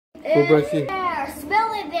Go brush it. There,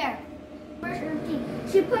 smell it there. Brush her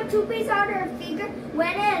teeth. She put toothpaste on her finger,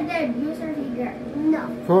 wet it, and then use her finger. No.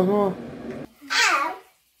 Come on, come on.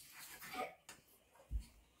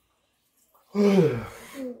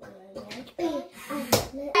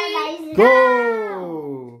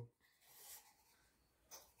 Go!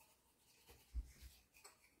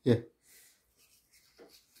 Yeah.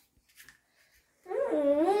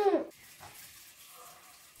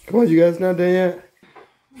 Come on, you guys not done yet?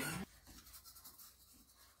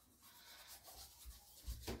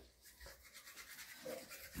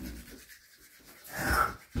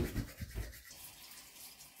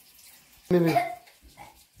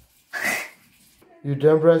 You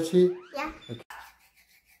done brushing? Yeah. Okay.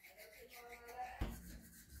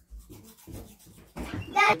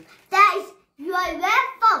 That is your red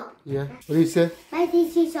phone. Yeah. What do you say? My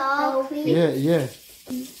teeth is all clean. Yeah, yeah.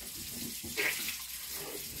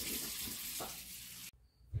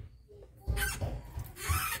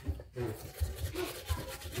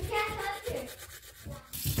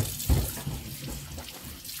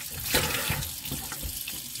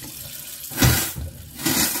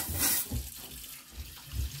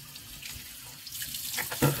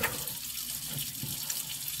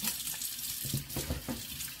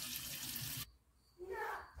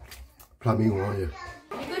 Plumbing wire. You're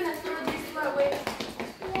gonna throw this away.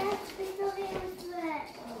 Yes, we don't into it.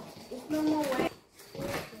 It's no more way.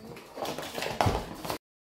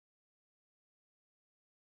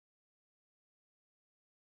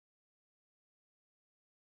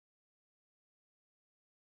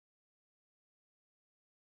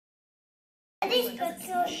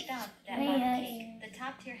 The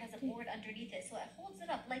top tier has a board underneath it, so it holds it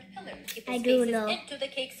up like pillars. Keep I the do spaces know. into the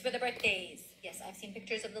cakes for the birthdays. Yes, I've seen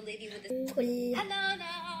pictures of the lady with this. Hello.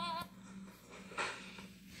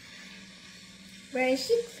 Where is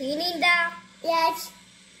she cleaning that? Yes.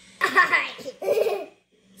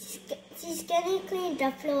 She's gonna clean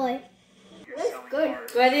the floor. Looks good.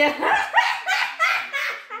 Good, yeah.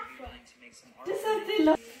 Do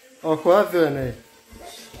something. Oh, what the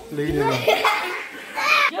Leave it alone.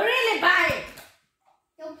 You really buy it.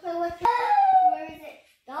 Don't play with it. Where is it?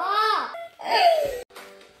 Stop.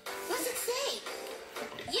 What's it say?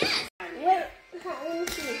 Yes. Wait, let me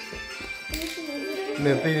see. Let me see.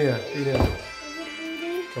 Nè, tí nè, tí nè.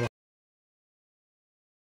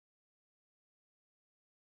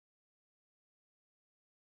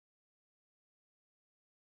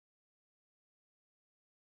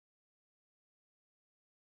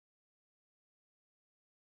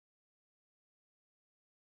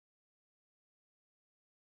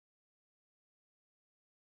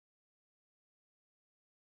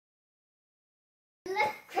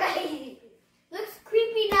 Looks crazy. Looks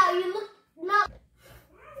creepy now. You look not.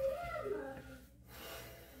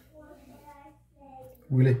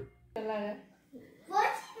 Willie.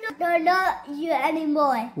 What? No, not you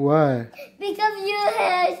anymore. Why? Because your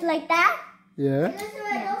hair is like that. Yeah? That's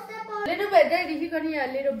why don't step on. Little bit, daddy, you can hear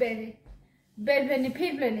a little baby. Baby,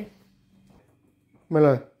 people.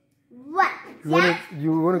 Mela, What?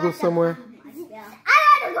 you wanna go somewhere? I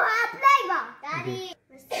want to go out play ball. Daddy.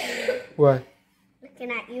 Why?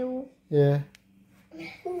 Looking at you. Yeah.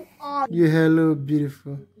 Oh, Your hair look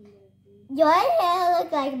beautiful. your hair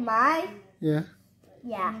looks like mine. Yeah?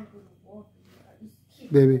 Yeah.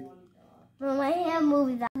 Baby. But my hair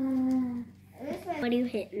moves up. What are you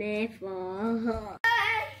hitting me for?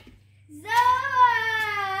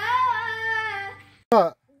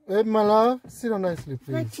 Hey, my love, sit down nicely,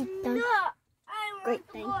 please. No, great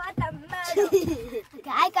thing. Okay,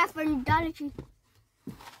 I got from Dollar Tree.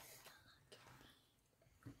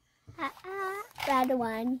 Bad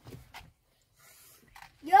one.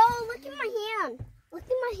 Yo, look at my hand. Look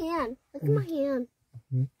at my hand. Look at my hand.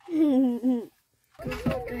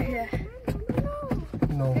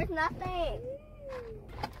 No. There's nothing.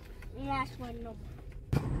 Last one, no.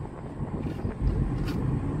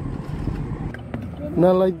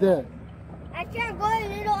 Not like that. I can't go a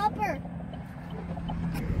little upper.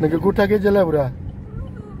 Nagkuta ke jala bura.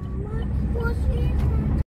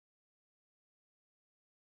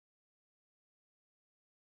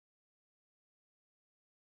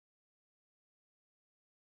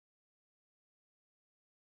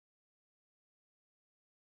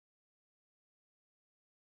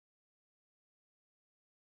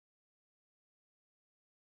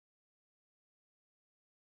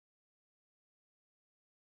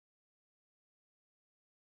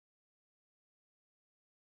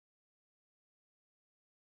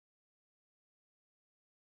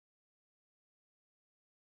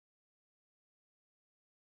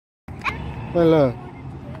 My love,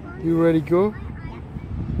 you ready to go?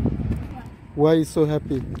 Why are you so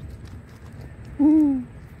happy?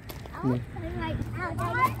 No. I'm like,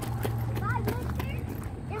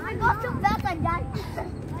 if I go too fast, I die.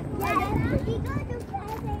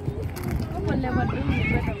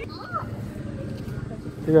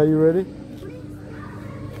 Hey, are you ready?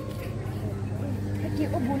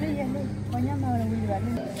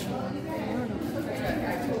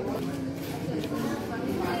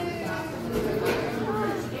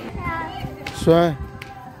 Try.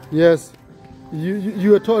 Yes.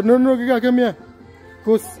 You are tall. No, Giga, come here.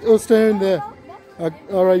 Go stand there.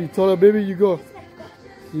 All right, you taller, baby. You go.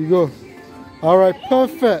 You go. All right,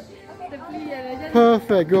 perfect.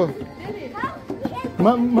 Perfect. Go.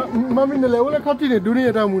 Mommy, the level of cutting it. Do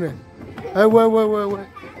it, Amune. Hey, wait.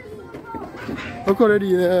 Okay, ready?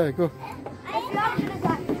 Yeah, go.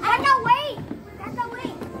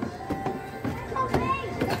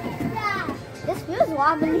 This feels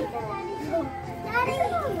wobbly.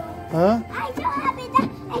 Huh? I'm so happy that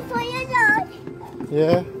I saw your nose.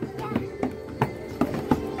 Yeah.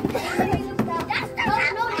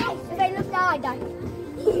 If I look down, I die.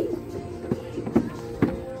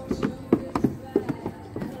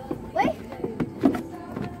 Wait.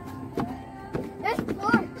 There's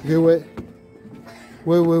four. Okay, wait.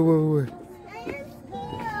 Wait.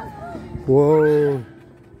 Whoa.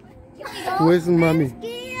 Where's mommy?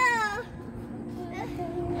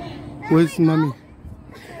 Where's mommy?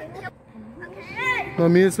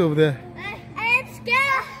 Mommy is over there. I am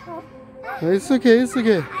scared. It's okay. I am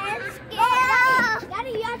scared.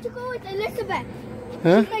 Daddy, you have to go with Elizabeth.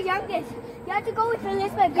 Huh? She's the youngest. You have to go with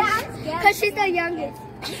Elizabeth. Yeah, I'm scared. Because she's the youngest.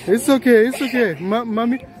 It's okay.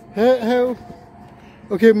 Mommy, hey.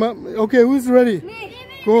 Okay, okay, who's ready? Me.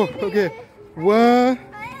 Go. Okay. One.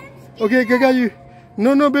 Okay, Gaga, you.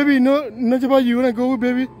 No, baby. No, not about you. Wanna go,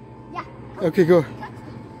 baby? Yeah. Okay, go.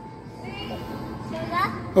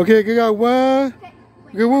 Okay, Gaga, one.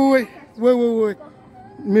 Okay, wait.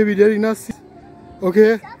 Maybe daddy not see.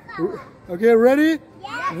 Okay. Okay, ready?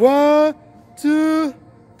 Yes. 1, 2,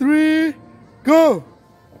 3, go.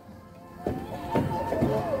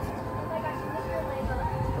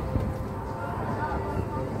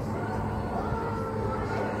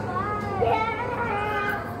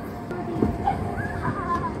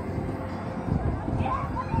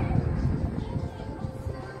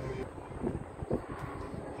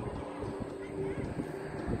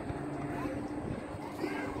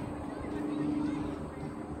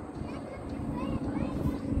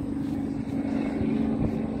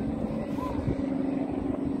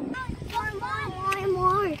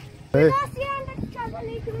 More. Hey.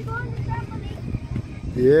 Can we go on the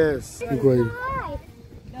trampoline? Yes. It's Going. high.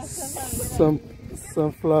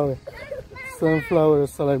 Sunflower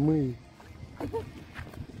salamui.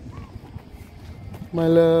 My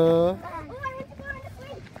love. Oh, I want to go on the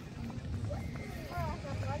swing.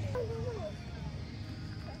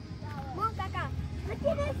 Move, Kaka. Look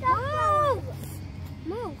at this.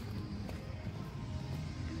 Move.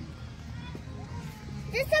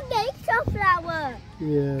 This is a big sunflower.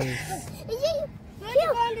 Yes. Want to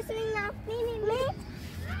go on the swing now? Me.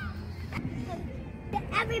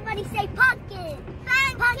 Everybody say pumpkin.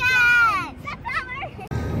 Pumpkin. Sunflower.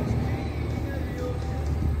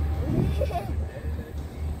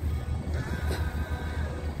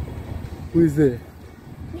 Who is there?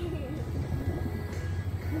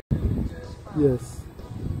 Yes.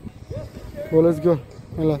 Well, let's go.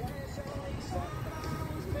 Ella.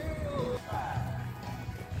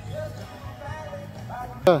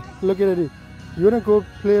 Look at it. You wanna go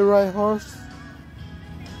play ride horse?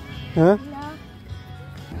 Huh?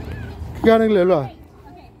 No.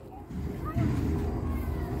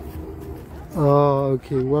 Oh,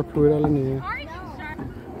 okay. What play all in here?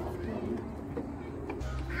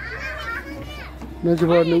 No, you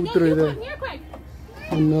want to through there.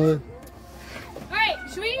 No. Alright,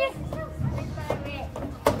 should we?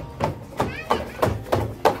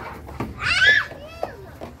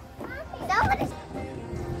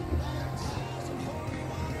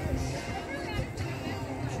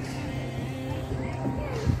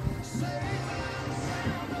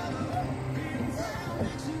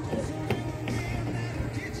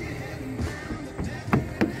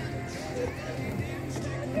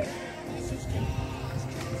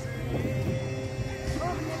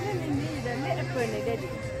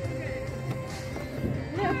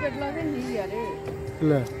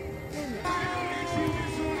 Là.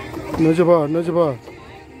 Nó cho bà.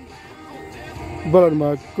 Bà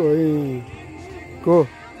mà cô.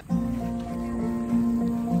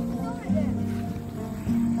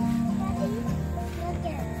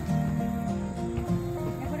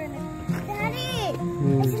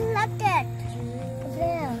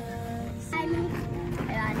 There.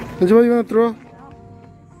 Najwa, you wanna throw?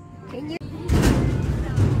 Okay.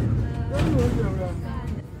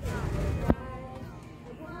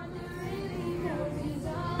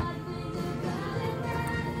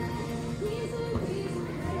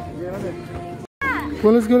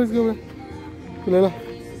 Well, let's go, let's go. Layla.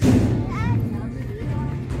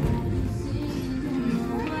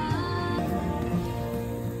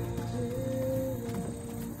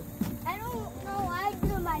 I don't know why I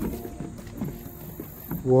do my.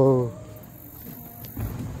 Whoa.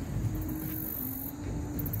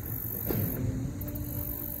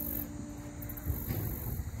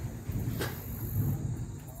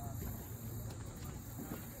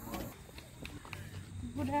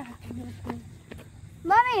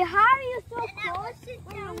 Mommy, how are you so close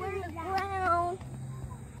when you're on the ground?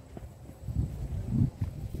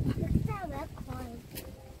 Look how that climbs.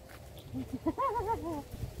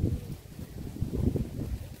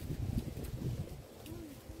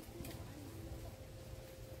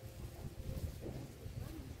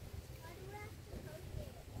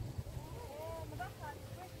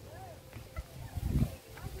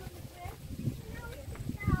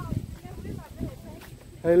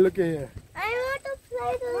 Hey, look at here. I want to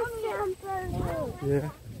play the trampoline. Yeah.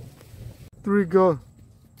 3, go.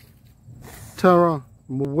 Turn around.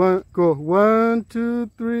 1, go. 1, 2,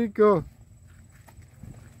 3, go.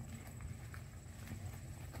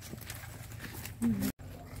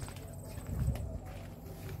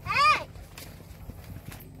 Hey!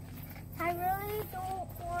 I really don't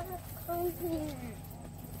want to come here.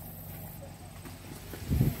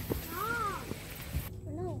 Stop. I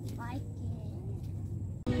don't like it.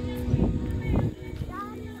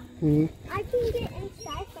 Mm-hmm. I can get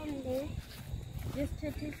inside from there. Just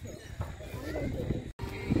take it.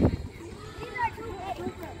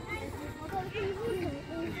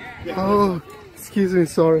 Oh, excuse me,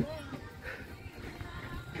 sorry.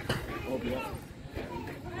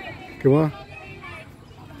 Come on.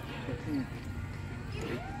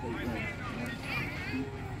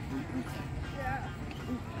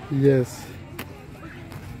 Yes.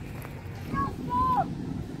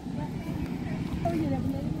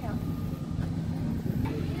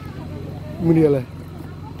 Muriela.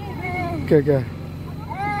 Okay.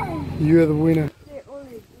 You are the winner.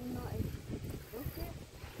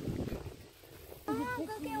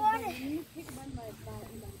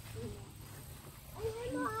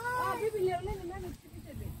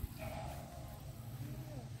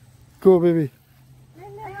 Go, baby.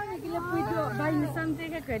 Buy you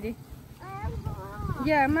something already.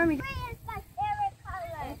 Yeah, mommy.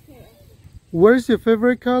 Where's your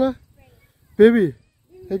favorite color? Baby,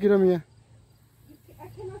 take it on me.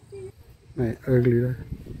 Right, ugly. Right?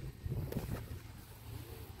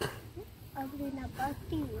 Ugly na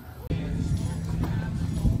party.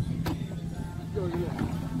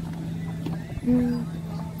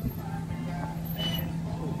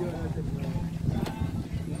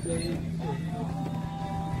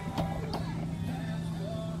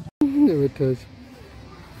 Never touch.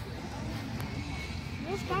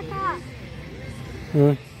 Yes, Kaka.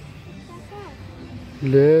 Huh?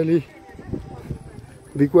 Lely.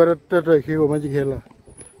 Đi qua đất rồi khi mà chị khen là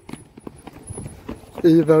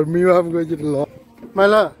thì tao mi am coi chị lo mày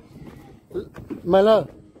là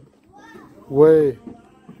wait,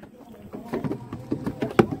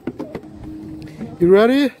 you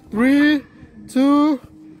ready? 3, 2,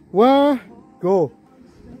 1, go.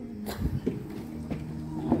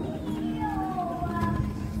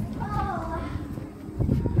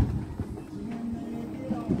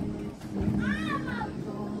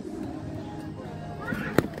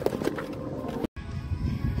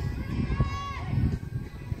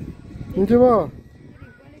 Ini ba?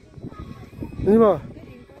 Ini ba?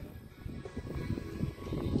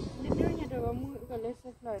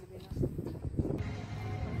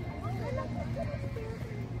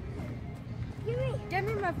 Give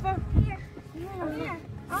me my phone. Here.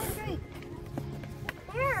 I'll drink.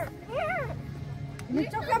 Here. You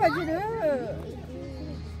talk about you.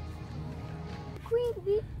 Queen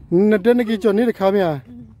bee. Nè trên này kia chọn đi để khám nha.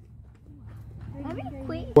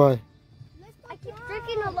 Queen. Why? I keep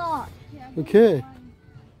drinking a lot. Okay.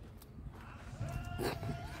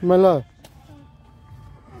 My love.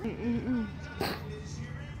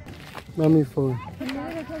 Mommy phone.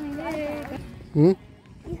 Hmm?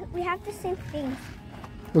 We have the same things.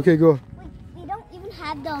 Okay, go. We don't even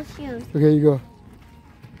have those shoes. Okay, you go.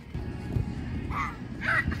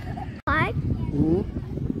 Hi. Hmm?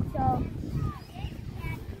 So.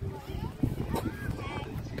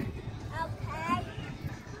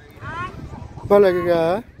 Ba lại cái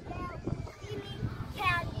gà.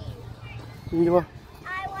 Candy. Đi ba.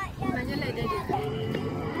 I want you.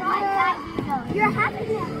 You're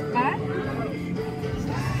happy.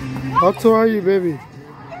 Huh? How tall are you, baby?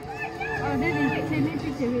 Oh, this is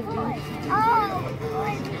picture with you. Oh,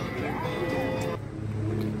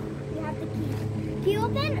 you have to keep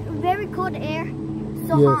open very cold air.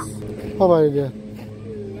 So hot. Yes. How about it there?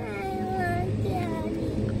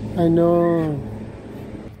 I know.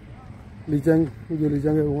 Lý Trang, bây giờ Lý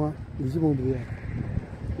Trang cái hoa, Lý Chí Mông bây giờ.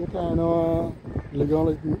 Cái này nó lấy con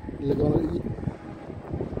lại.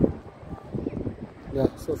 Yeah,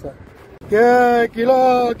 so sad. Okay,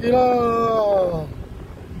 kilo.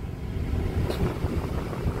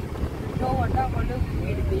 Đâu còn đâu có nước.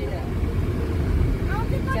 I'll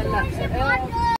pick up the